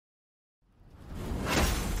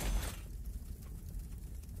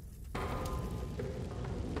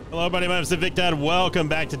Hello, everybody. My name is Vic Dad. Welcome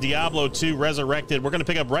back to Diablo 2 Resurrected. We're going to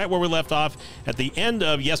pick up right where we left off at the end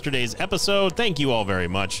of yesterday's episode. Thank you all very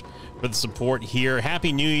much for the support here.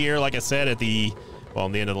 Happy New Year, like I said, at the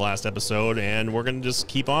end of the last episode, and we're going to just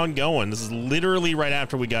keep on going. This is literally right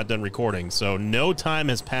after we got done recording, so no time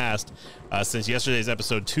has passed since yesterday's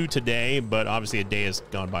episode to today, but obviously a day has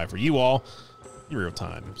gone by for you all in real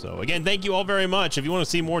time. So again, thank you all very much. If you want to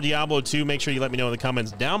see more Diablo 2, make sure you let me know in the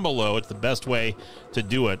comments down below. It's the best way to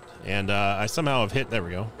do it. And I somehow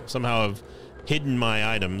have hidden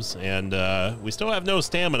my items, and we still have no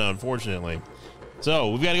stamina, unfortunately.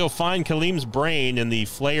 So we've got to go find Kalim's brain in the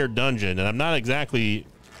Flayer dungeon, and I'm not exactly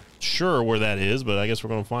sure where that is, but I guess we're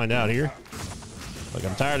going to find out here. Like,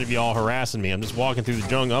 I'm tired of y'all harassing me. I'm just walking through the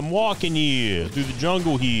jungle. I'm walking here through the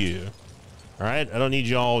jungle here. All right, I don't need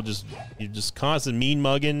y'all you're just constant mean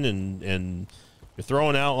mugging and you're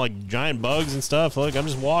throwing out like giant bugs and stuff. Look, I'm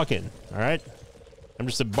just walking. All right, I'm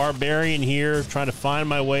just a barbarian here trying to find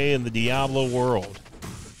my way in the Diablo world.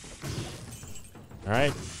 All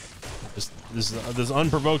right, just this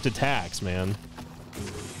unprovoked attacks, man.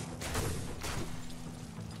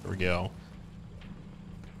 There we go.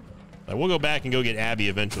 We'll go back and go get Abby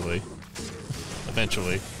eventually.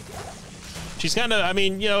 She's kind of, I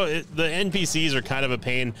mean, you know, the NPCs are kind of a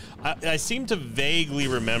pain. I seem to vaguely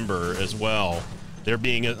remember as well there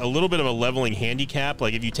being a little bit of a leveling handicap.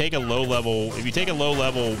 Like if you take a low level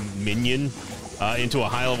minion into a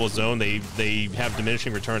high level zone, they have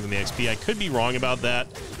diminishing returns on the XP. I could be wrong about that.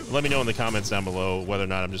 Let me know in the comments down below whether or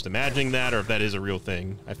not I'm just imagining that or if that is a real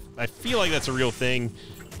thing. I feel like that's a real thing,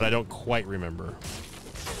 but I don't quite remember.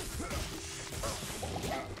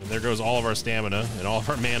 And there goes all of our stamina and all of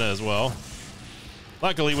our mana as well.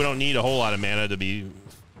 Luckily, we don't need a whole lot of mana to be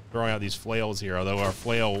throwing out these flails here, although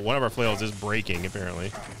one of our flails is breaking,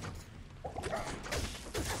 apparently.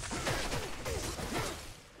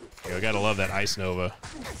 Okay, we gotta love that Ice Nova.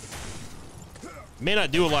 May not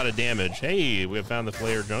do a lot of damage. Hey, we have found the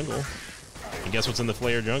Flayer jungle. And guess what's in the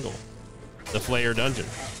Flayer jungle? The Flayer dungeon.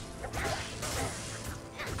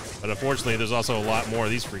 But unfortunately, there's also a lot more of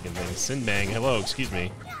these freaking things. Sinbang, hello, excuse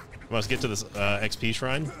me. We must get to this XP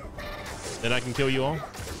shrine. Then I can kill you all.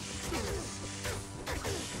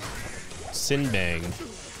 Sinbang.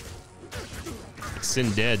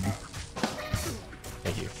 Sin dead.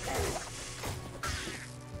 Thank you.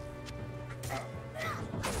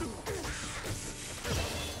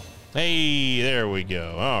 Hey, there we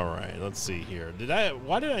go. All right, let's see here.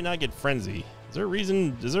 Why did I not get frenzy? Is there a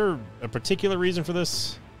reason? Is there a particular reason for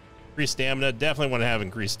this? Increased stamina. Definitely want to have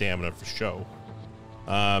increased stamina for show.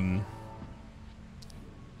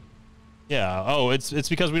 Yeah. Oh, it's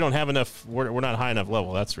because we don't have enough. We're not high enough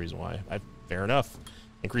level. That's the reason why. Fair enough.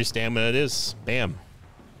 Increased stamina it is. Bam.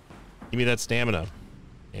 Give me that stamina.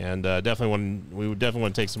 And we would definitely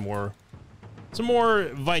want to take some more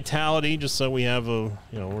vitality, just so we have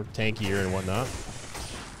we're tankier and whatnot.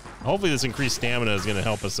 Hopefully this increased stamina is going to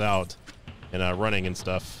help us out in running and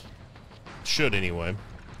stuff. Should anyway.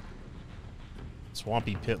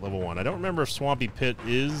 Swampy Pit level 1. I don't remember if Swampy Pit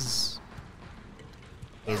is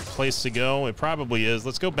the place to go. It probably is.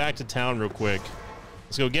 Let's go back to town real quick.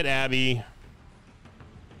 Let's go get Abby.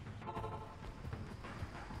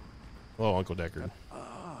 Hello, Uncle Deckard.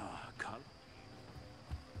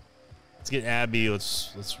 Let's get Abby.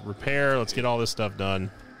 Let's repair. Let's get all this stuff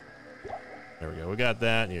done. There we go. We got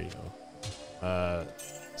that. Here you go.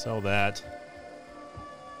 Sell that.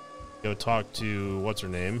 Go talk to what's her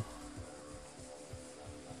name?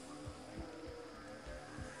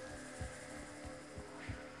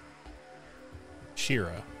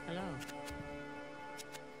 Shira. Hello.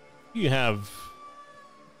 You have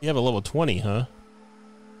a level 20, huh?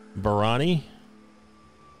 Barani,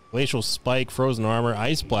 Glacial Spike, Frozen Armor,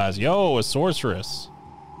 Ice Blast. Yo, a sorceress.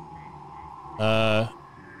 Yeah,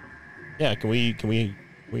 can we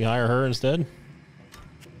hire her instead?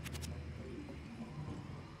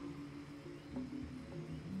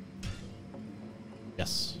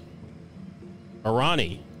 Yes.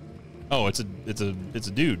 Barani. Oh, it's a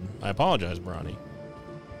dude. I apologize, Barani.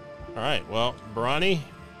 All right, well, Barani,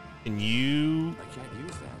 can you? I can't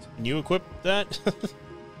use that. Can you equip that?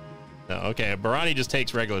 No, okay. Barani just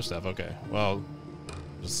takes regular stuff. Okay, well,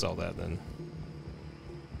 just sell that then.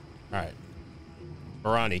 All right,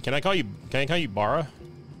 Barani. Can I call you Bara?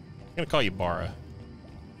 I'm gonna call you Bara.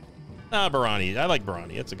 Ah, Barani. I like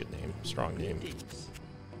Barani. That's a good name. Strong name.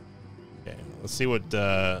 Okay, let's see what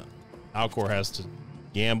Alcor has to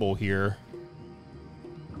gamble here.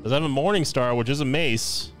 Does have a Morning Star, which is a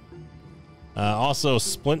mace. Also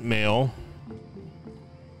Splint Mail.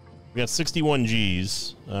 We got 61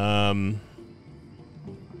 Gs. Our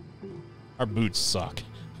boots suck.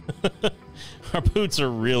 Our boots are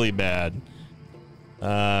really bad.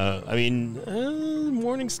 I mean,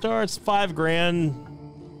 Morning Star, it's $5 grand.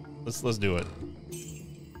 Let's do it.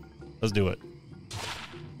 Let's do it.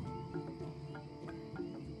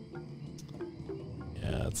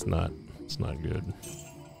 Yeah, it's not good.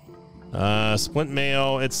 Splint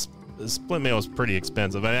mail, Splint mail is pretty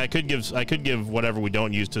expensive. I mean, I could give whatever we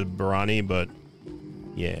don't use to Barani, but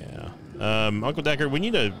yeah. Uncle Decker, we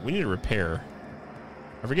need a repair.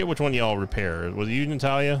 I forget which one y'all repair. Was it you,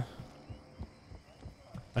 Natalia?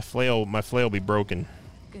 My flail be broken.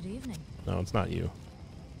 Good evening. No, it's not you.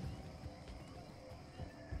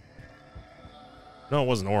 No, it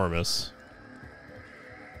wasn't Oramus.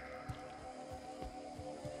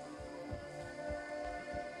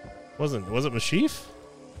 Was it Mashif?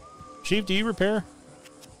 Chief, do you repair?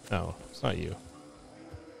 No, it's not you.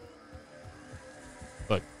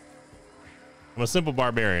 Look, I'm a simple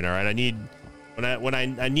barbarian. All right, I need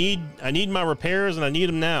I need my repairs, and I need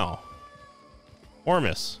them now.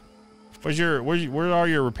 Ormus, where are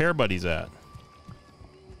your repair buddies at?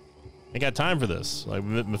 Ain't got time for this. Like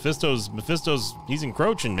Mephisto's he's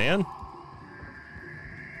encroaching, man.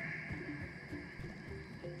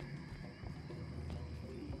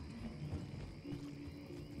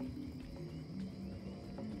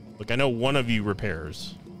 Look, I know one of you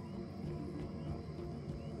repairs.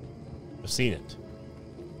 I've seen it.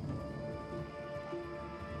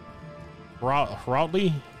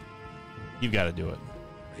 Routley, you've got to do it.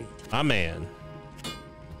 My man.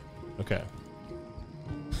 Okay.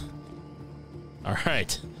 All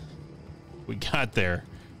right. We got there.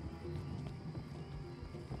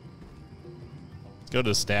 Let's go to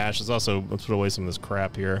the stash. Let's put away some of this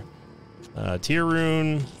crap here. Tier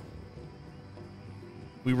rune.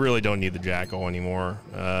 We really don't need the Jackal anymore.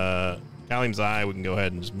 Kalim's Eye, we can go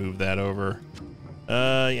ahead and just move that over.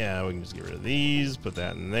 Yeah, we can just get rid of these, put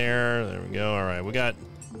that in there. There we go. All right, we got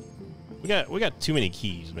too many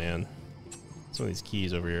keys, man. Some of these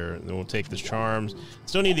keys over here. And then we'll take the charms.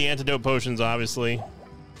 Still need the antidote potions, obviously.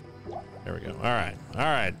 There we go. All right. All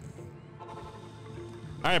right.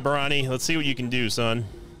 All right, Barani, let's see what you can do, son.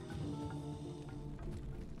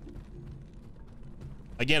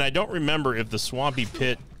 Again, I don't remember if the Swampy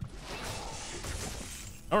Pit...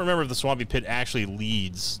 I don't remember if the Swampy Pit actually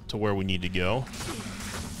leads to where we need to go.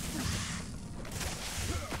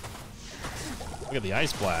 Look at the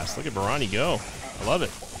Ice Blast. Look at Barani go. I love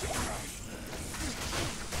it.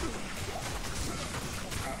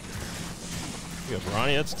 Look at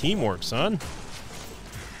Barani. That's teamwork, son.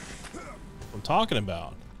 What I'm talking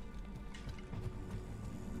about.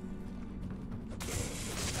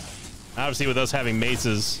 Obviously, with us having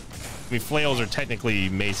maces, I mean, flails are technically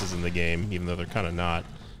maces in the game, even though they're kind of not.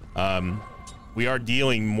 We are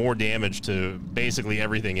dealing more damage to basically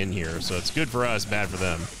everything in here, so it's good for us, bad for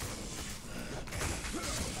them.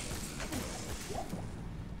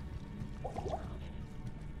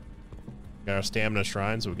 Got our stamina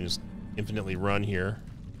shrine, so we can just infinitely run here.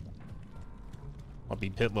 I'll be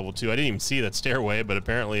pit level 2. I didn't even see that stairway, but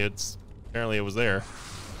apparently it was there.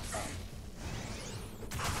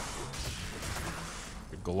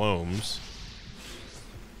 Gloams.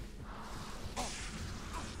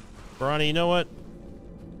 Barani, you know what?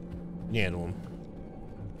 You handle him.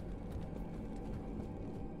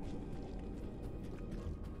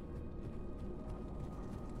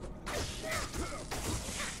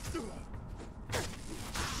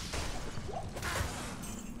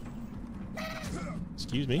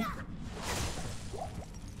 Excuse me.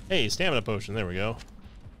 Hey, stamina potion. There we go.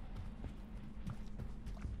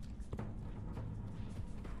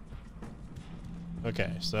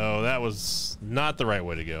 Okay, so that was not the right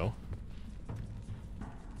way to go.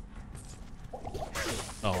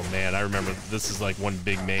 Oh man, I remember this is like one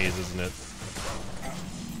big maze, isn't it?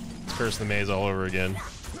 Let's curse the maze all over again.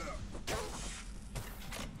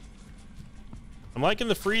 I'm liking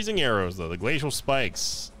the freezing arrows though, the glacial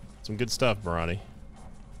spikes. Some good stuff, Barani.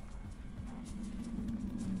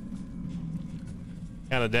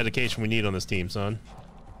 Kind of dedication we need on this team, son.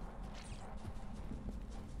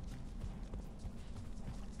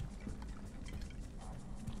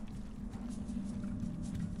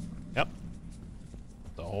 Yep.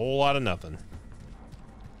 It's a whole lot of nothing.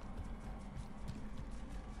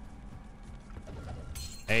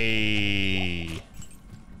 Hey.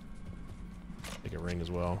 Take a ring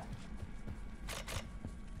as well.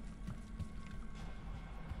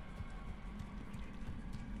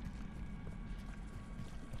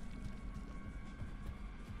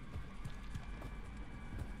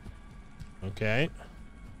 Okay.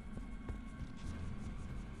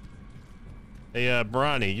 Hey,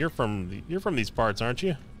 Barani, you're from these parts, aren't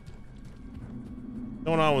you?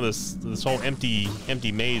 going on with this whole empty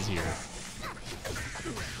maze here?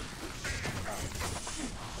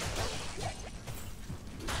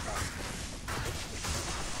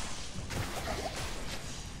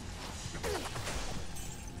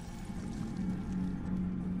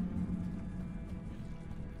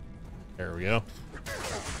 There we go.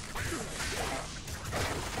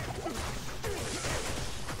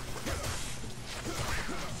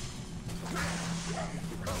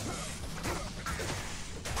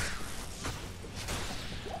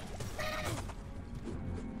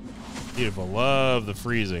 Beautiful. Love the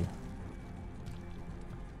freezing.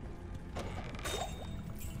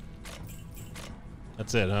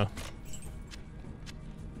 That's it, huh?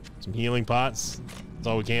 Some healing pots. That's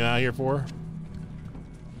all we came out here for.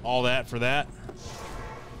 All that for that.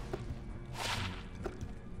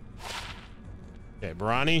 Okay,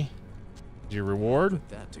 Bronny, your reward. Put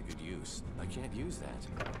that to good use. I can't use that.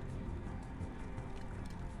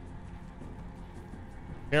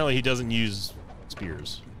 Apparently he doesn't use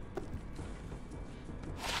spears.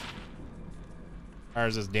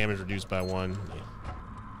 Ours is damage reduced by 1. Yeah.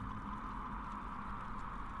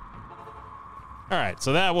 All right,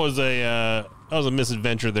 so that was a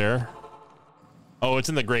misadventure there. Oh, it's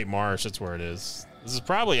in the Great Marsh. That's where it is. This is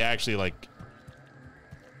probably actually like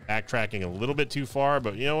backtracking a little bit too far,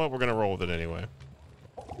 but you know what? We're gonna roll with it anyway.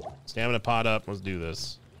 Stamina pot up. Let's do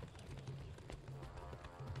this.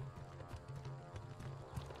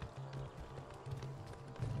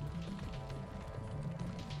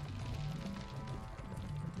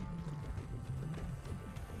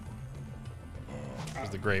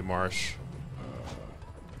 There's the Great Marsh.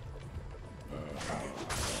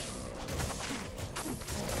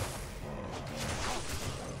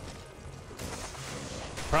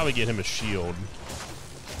 Probably get him a shield.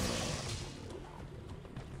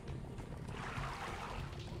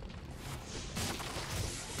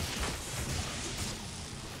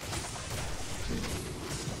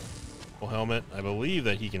 Full helmet. I believe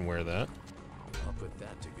that he can wear that. I'll put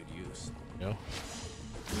that to good use. Yeah.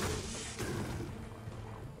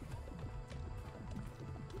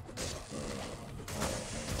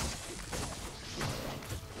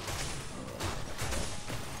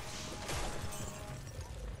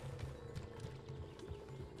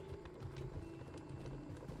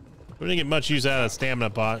 We didn't get much use out of that stamina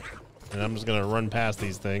pot, and I'm just gonna run past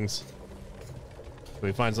these things. If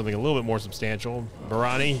we find something a little bit more substantial,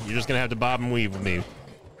 Barani, you're just gonna have to bob and weave with me. You're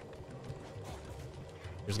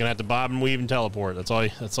just gonna have to bob and weave and teleport. That's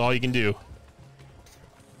all you can do.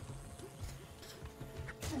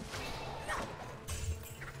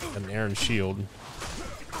 Got an Aaron shield.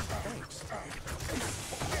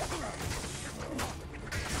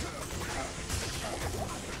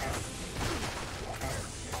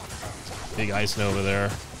 Big ice nova there.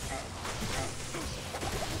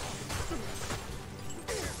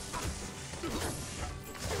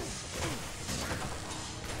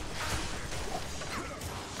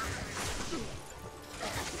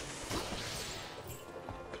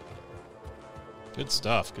 Good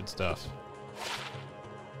stuff, good stuff.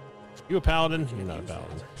 You a paladin? You're not a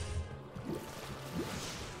paladin.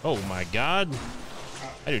 Oh my god.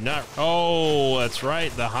 I do not. Oh, that's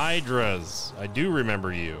right. The Hydras. I do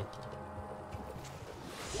remember you.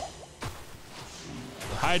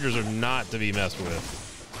 Hydras are not to be messed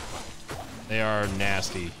with. They are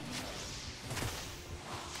nasty.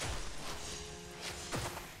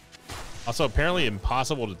 Also, apparently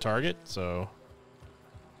impossible to target, so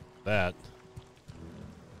that.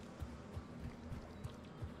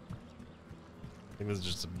 I think this is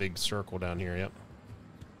just a big circle down here, yep.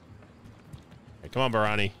 Hey, come on,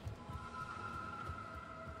 Barani.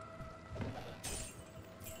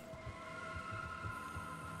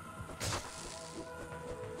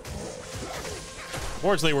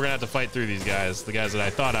 Fortunately, we're gonna have to fight through these guys, the guys that I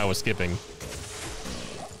thought I was skipping.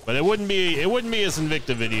 But it wouldn't be a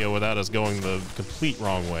Invicta video without us going the complete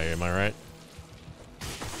wrong way. Am I right?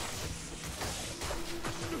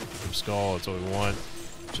 Chip Skull, that's what we want.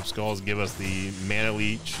 Chip Skulls give us the mana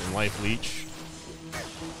leech and life leech.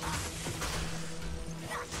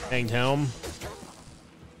 Hanged helm.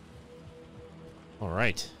 All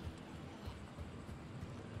right.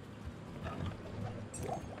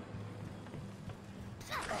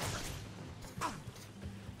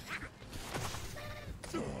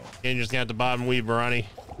 And you're just gonna have to bob and weave, Barani.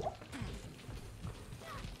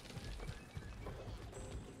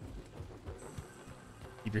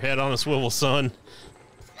 Keep your head on a swivel, son.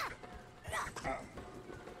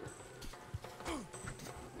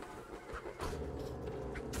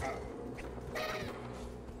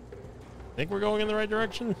 Think we're going in the right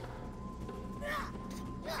direction?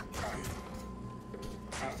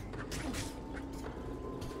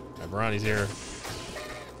 Barani's here.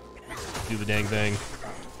 Do the dang thing.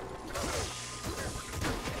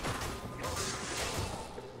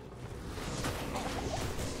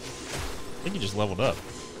 I think he just leveled up.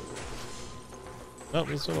 Oh,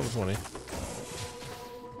 he's still level 20.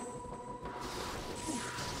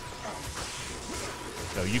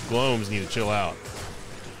 No, you Gloams need to chill out.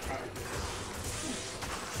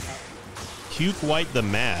 Puke White the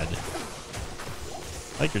Mad.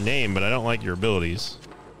 I like your name, but I don't like your abilities.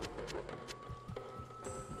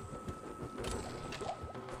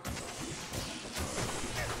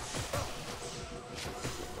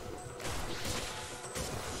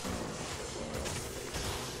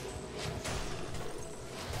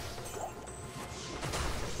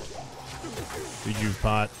 Rejuve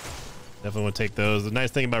pot. Definitely want to take those. The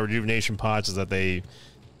nice thing about rejuvenation pots is that they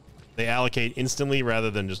allocate instantly rather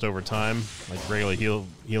than just over time, like regular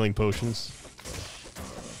healing potions.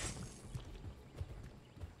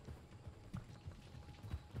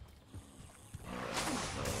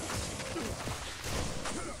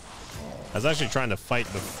 I was actually trying to fight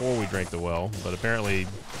before we drank the well, but apparently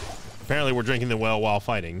we're drinking the well while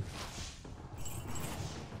fighting.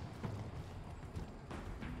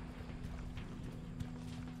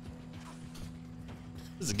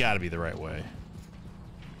 This has got to be the right way.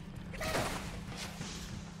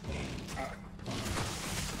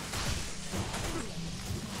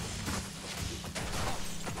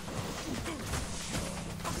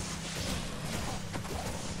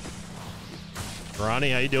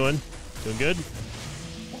 Ronnie, how you doing? Doing good?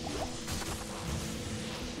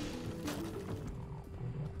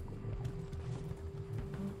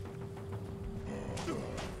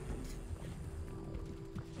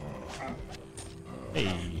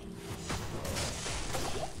 Hey.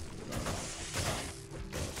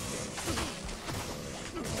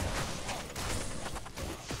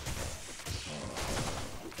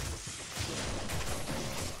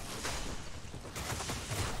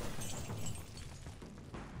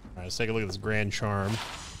 Let's take a look at this Grand Charm.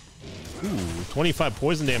 Ooh, 25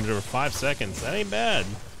 poison damage over 5 seconds. That ain't bad.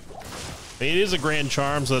 I mean, it is a Grand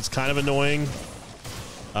Charm, so that's kind of annoying.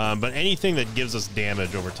 But anything that gives us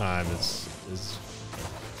damage over time is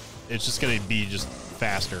it's just going to be just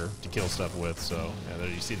faster to kill stuff with. So yeah, there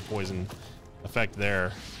you see the poison effect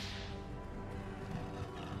there.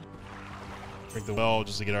 Drink the well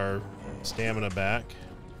just to get our stamina back.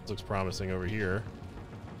 This looks promising over here.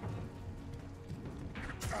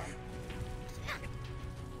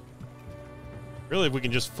 Really, if we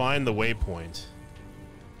can just find the waypoint.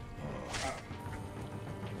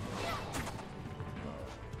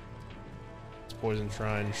 It's Poison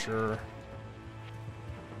Shrine, sure.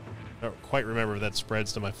 I don't quite remember if that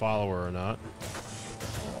spreads to my follower or not.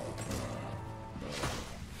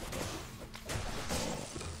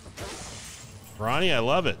 Ronnie, I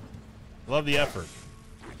love it. Love the effort.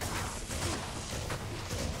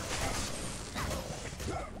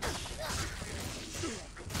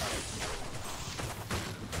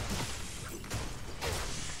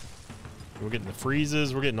 We're getting the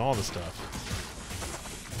freezes, we're getting all the stuff.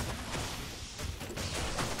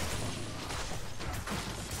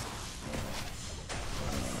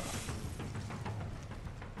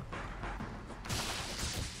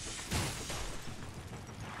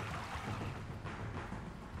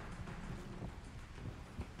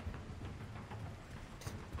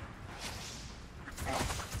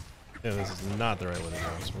 Yeah, this is not the right way to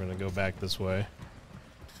go, so we're gonna go back this way.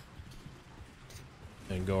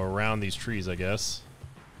 And go around these trees, I guess.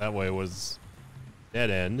 That way was dead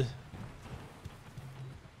end.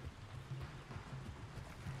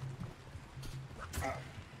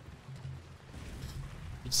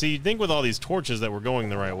 See, you'd think with all these torches that we're going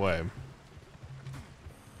the right way.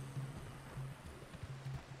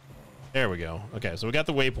 There we go. Okay, so we got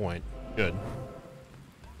the waypoint. Good.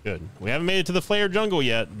 Good. We haven't made it to the Flare Jungle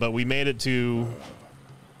yet, but we made it to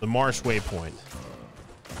the Marsh waypoint.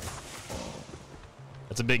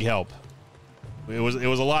 That's a big help. It was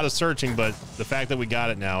a lot of searching, but the fact that we got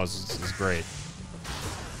it now is great.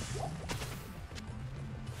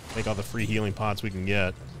 Take all the free healing pots we can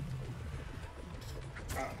get.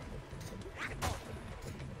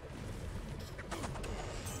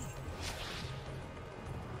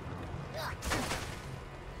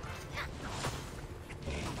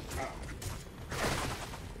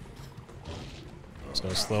 Just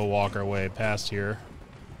gonna slow walk our way past here.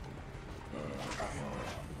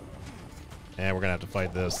 And we're gonna have to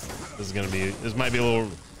fight this. This might get a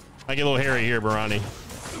little hairy here, Barani.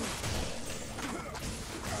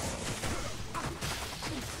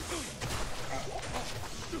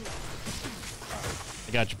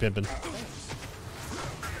 I got you, pimpin'.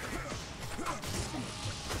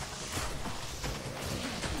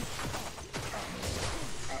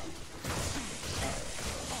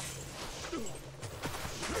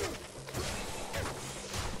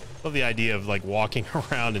 Love the idea of like walking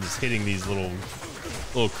around and just hitting these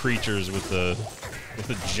little creatures with the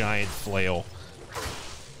giant flail.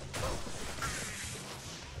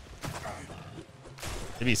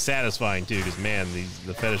 It'd be satisfying too, because man,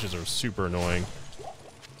 the fetishes are super annoying.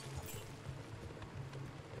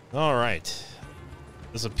 All right,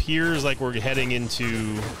 this appears like we're heading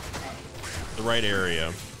into the right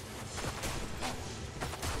area.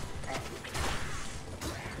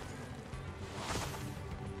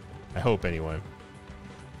 I hope, anyway.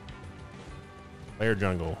 Player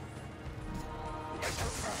jungle.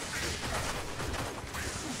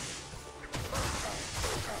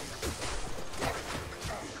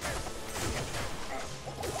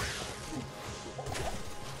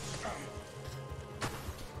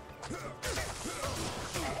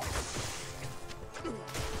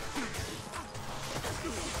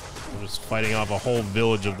 We're just fighting off a whole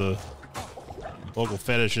village of the local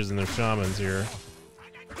fetishes and their shamans here.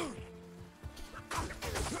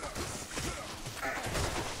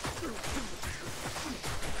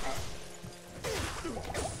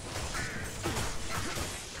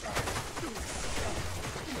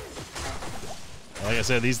 Like I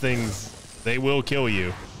said, these things, they will kill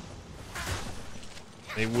you.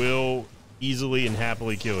 They will easily and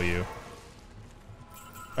happily kill you.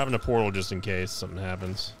 Having a portal just in case something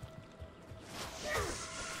happens.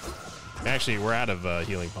 Actually, we're out of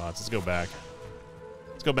healing pots. Let's go back.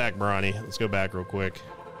 Let's go back, Bronny. Let's go back real quick.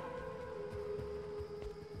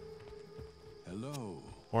 Hello.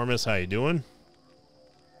 Ormus, how you doing?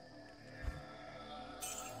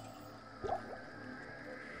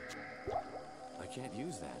 I can't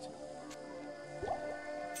use that.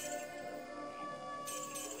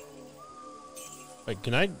 Wait,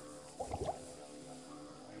 can I?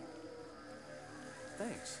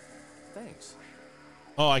 Thanks. Thanks.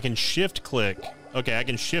 Oh, I can shift click. Okay, I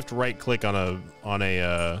can shift right click on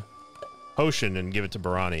a potion and give it to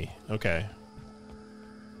Barani. Okay.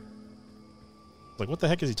 Like, what the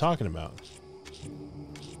heck is he talking about?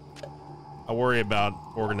 I'll worry about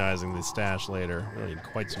organizing the stash later. I don't need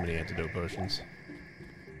quite so many antidote potions.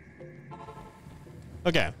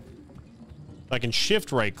 Okay. I can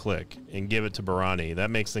shift right click and give it to Barani. That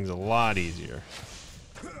makes things a lot easier.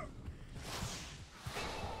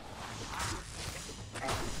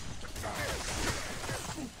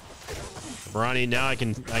 Barani, now I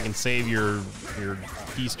can save your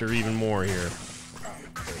Easter even more here.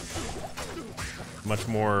 Much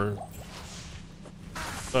more.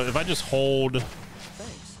 So if I just hold.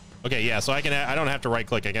 Okay, yeah. So I don't have to right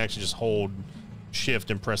click. I can actually just hold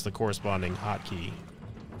shift and press the corresponding hotkey.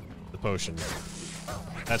 The potion.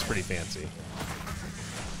 That's pretty fancy.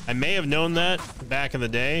 I may have known that back in the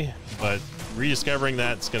day, but rediscovering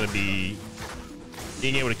that's going to be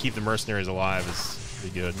being able to keep the mercenaries alive is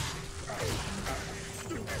pretty good.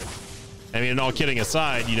 I mean, and all kidding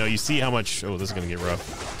aside, you know, you see how much. Oh, this is going to get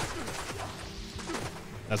rough.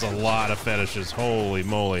 That's a lot of fetishes. Holy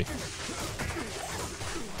moly.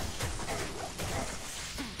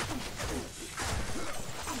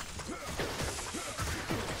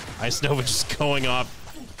 Ice Nova just going off.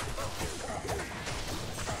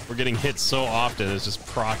 We're getting hit so often, it's just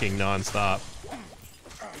proccing nonstop.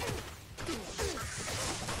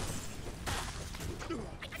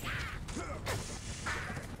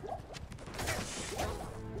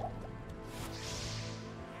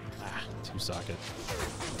 Socket.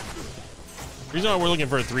 The reason why we're looking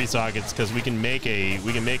for 3 sockets because we can make a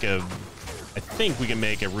I think we can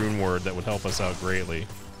make a rune word that would help us out greatly.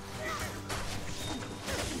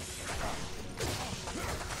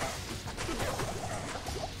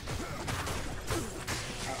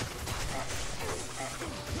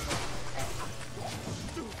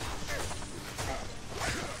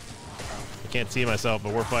 I can't see myself,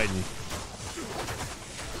 but we're fighting.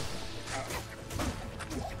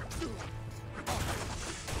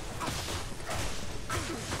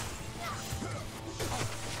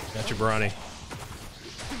 Gotcha, Bronny.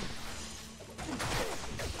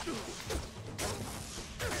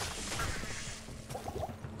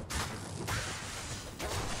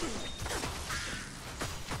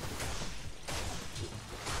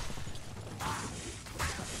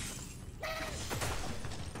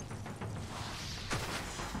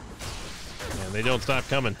 Man, they don't stop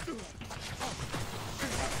coming.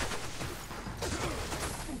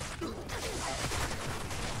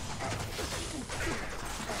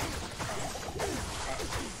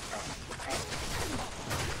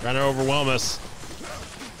 Trying to overwhelm us.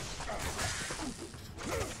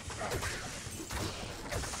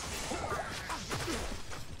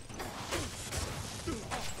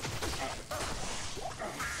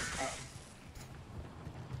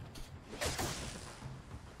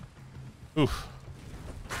 Oof.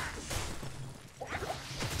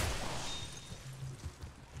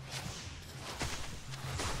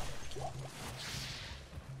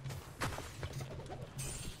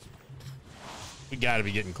 We gotta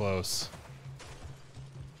be getting close.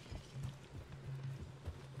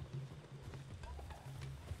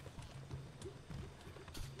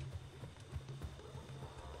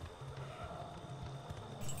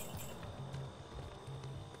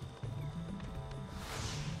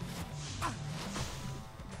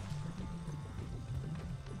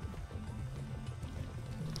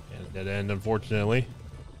 Dead end, unfortunately.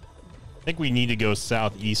 I think we need to go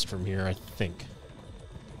southeast from here, I think.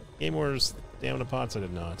 Game orders, damn the pots, I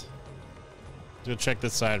did not. Let's go check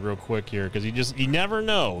this side real quick here, because you never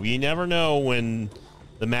know. You never know when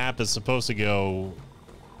the map is supposed to go.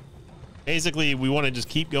 Basically, we want to just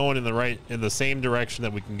keep going in the same direction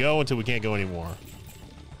that we can go until we can't go anymore.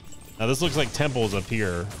 Now this looks like temples up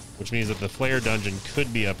here, which means that the flare dungeon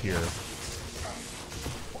could be up here.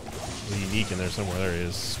 Unique in there somewhere. There it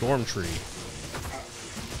is. Storm tree.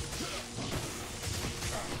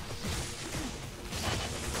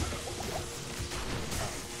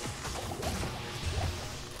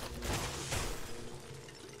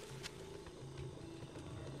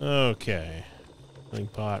 Okay.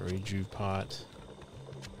 Link pot, rejuve pot.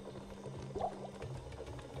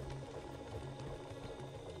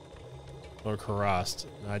 Or Karast.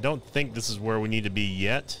 I don't think this is where we need to be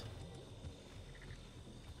yet.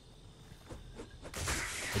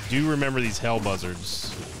 I do remember these hell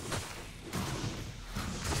buzzards.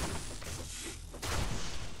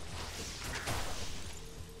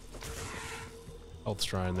 Health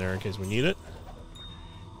shrine there in case we need it.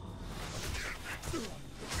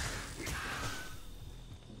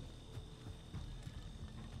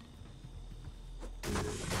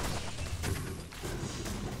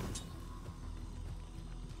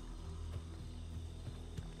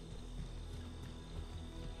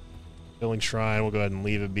 Filling shrine, we'll go ahead and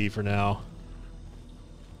leave it be for now.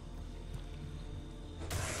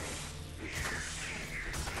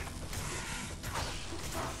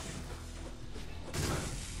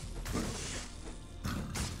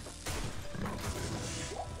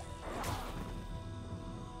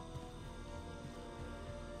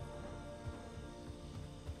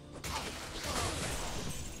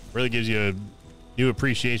 Really gives you a new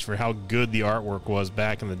appreciation for how good the artwork was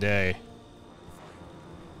back in the day.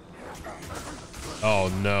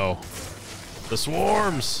 Oh no. The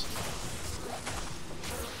swarms!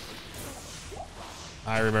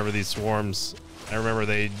 I remember these swarms. I remember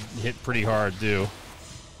they hit pretty hard too.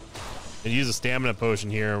 And use a stamina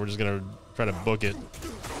potion here. We're just gonna try to book it.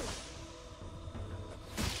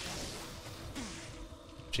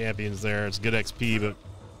 Champions there. It's good XP, but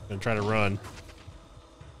I'm gonna try to run.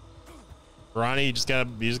 Ronnie, you just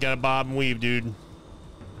gotta bob and weave, dude.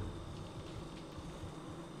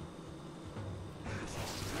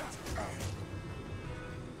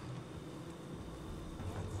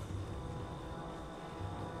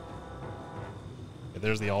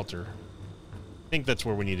 There's the altar. I think that's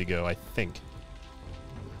where we need to go. I think.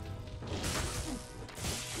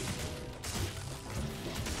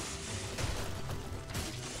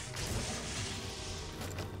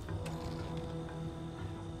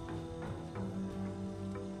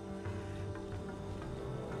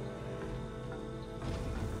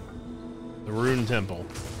 The Rune Temple.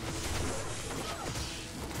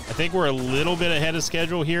 I think we're a little bit ahead of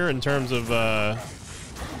schedule here in terms of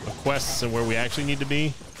quests and where we actually need to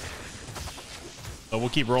be, but we'll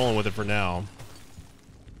keep rolling with it for now.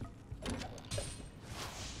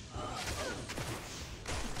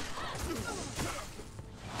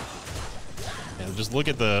 And just look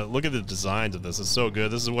at the designs of this. It's so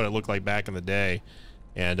good. This is what it looked like back in the day,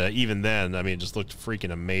 and even then, I mean, it just looked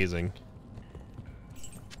freaking amazing.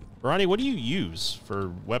 Ronnie, what do you use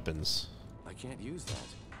for weapons? I can't use that.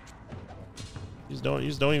 You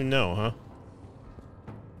just don't even know, huh?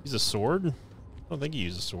 Use a sword? I don't think you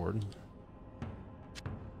use a sword.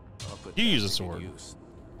 You use a sword.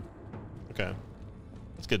 Okay.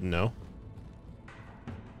 That's good to know.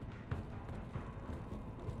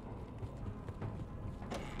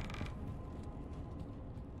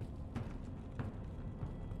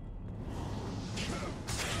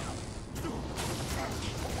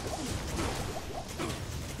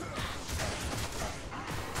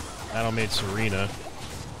 Battle made Serena.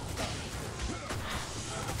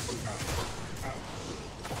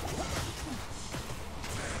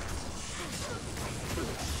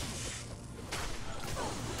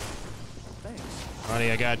 Honey,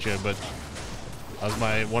 I got you, but that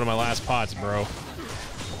was one of my last pots, bro.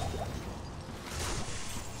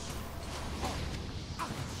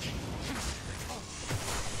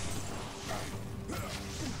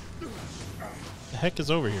 heck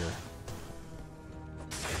is over here?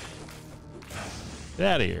 Get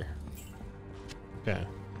out of here. Okay.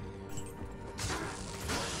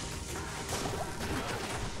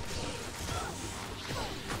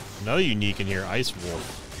 Another unique in here, Ice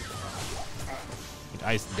Wolf. Like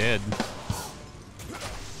Ice Dead.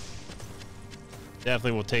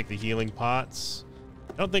 Definitely will take the healing pots.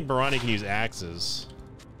 I don't think Barani can use axes.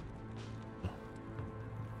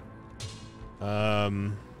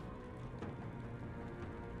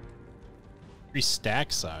 Three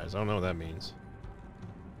stack size. I don't know what that means.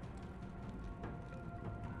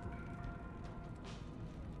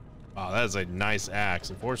 Wow, that is a nice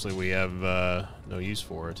axe. Unfortunately, we have no use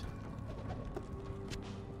for it.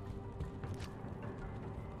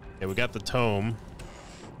 Okay, we got the tome.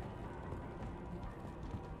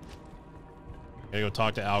 Gotta go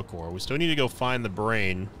talk to Alcor. We still need to go find the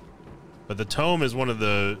brain, but the tome is one of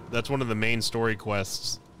the main story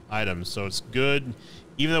quests items. So it's good,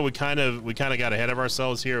 even though we kind of got ahead of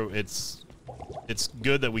ourselves here. It's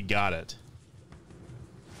good that we got it.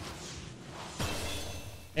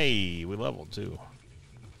 Hey, we leveled too.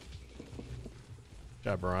 Good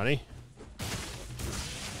job, Barani.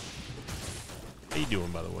 How you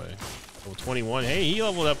doing, by the way? Level 21. Hey, he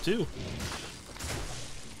leveled up too.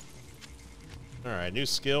 All right, new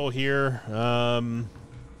skill here. Let's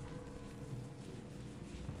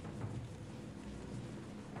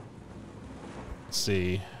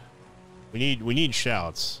see. We need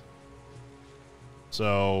shouts.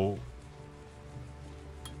 So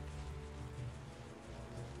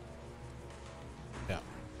yeah.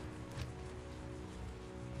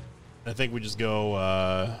 I think we just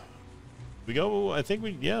go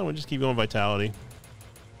we'll just keep going vitality.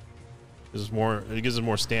 This is more, it gives us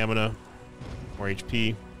more stamina, more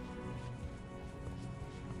HP.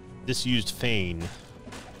 Disused Feign.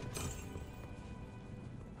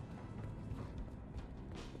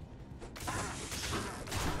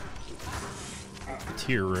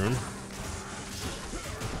 Tear rune.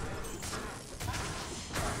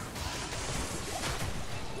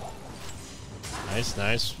 Nice,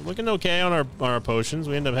 nice. Looking okay on our potions.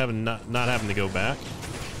 We end up having not having to go back.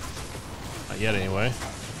 Not yet, anyway.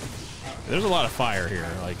 There's a lot of fire here,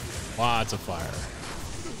 like lots of fire.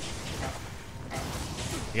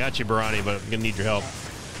 I got you, Barani, but I'm gonna need your help.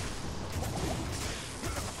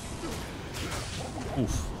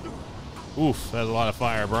 Oof. Oof, that's a lot of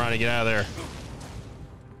fire. Barani, get out of there.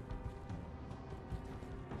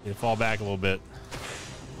 You fall back a little bit.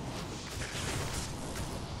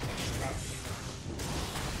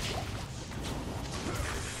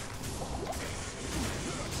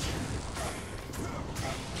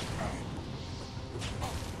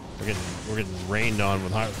 We're getting rained on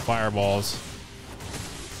with fireballs.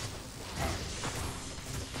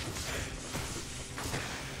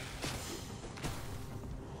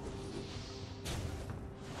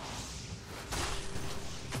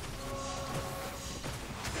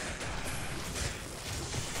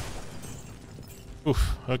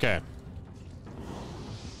 Oof, okay.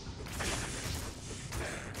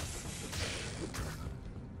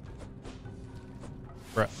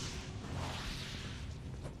 Brett.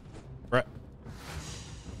 Brett.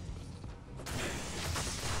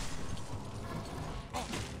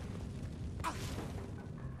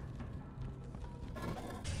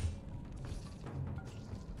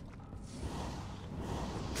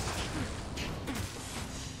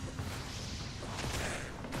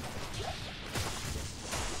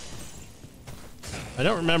 I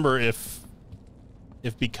don't remember if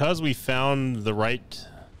because we found the right,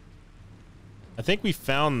 I think we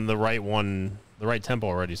found the right one, the right temple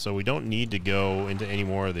already, so we don't need to go into any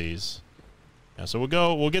more of these. Yeah, so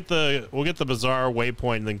we'll get the bizarre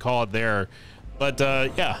waypoint and then call it there. But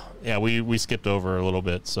yeah, we skipped over a little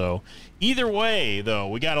bit. So either way, though,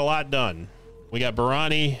 we got a lot done. We got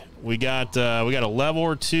Barani, we got a level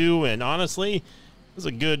or two, and honestly, it was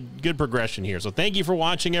a good progression here. So thank you for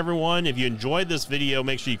watching, everyone. If you enjoyed this video,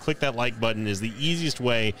 make sure you click that like button. Is the easiest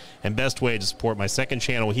way and best way to support my second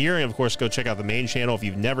channel here. And of course, go check out the main channel if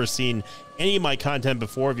you've never seen any of my content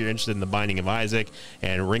before, if you're interested in the Binding of Isaac,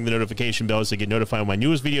 and ring the notification bell so you get notified when my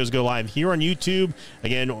newest videos go live here on YouTube.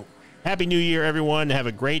 Again, Happy New Year, everyone. Have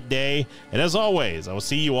a great day. And as always, I will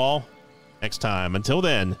see you all next time. Until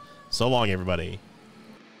then, so long, everybody.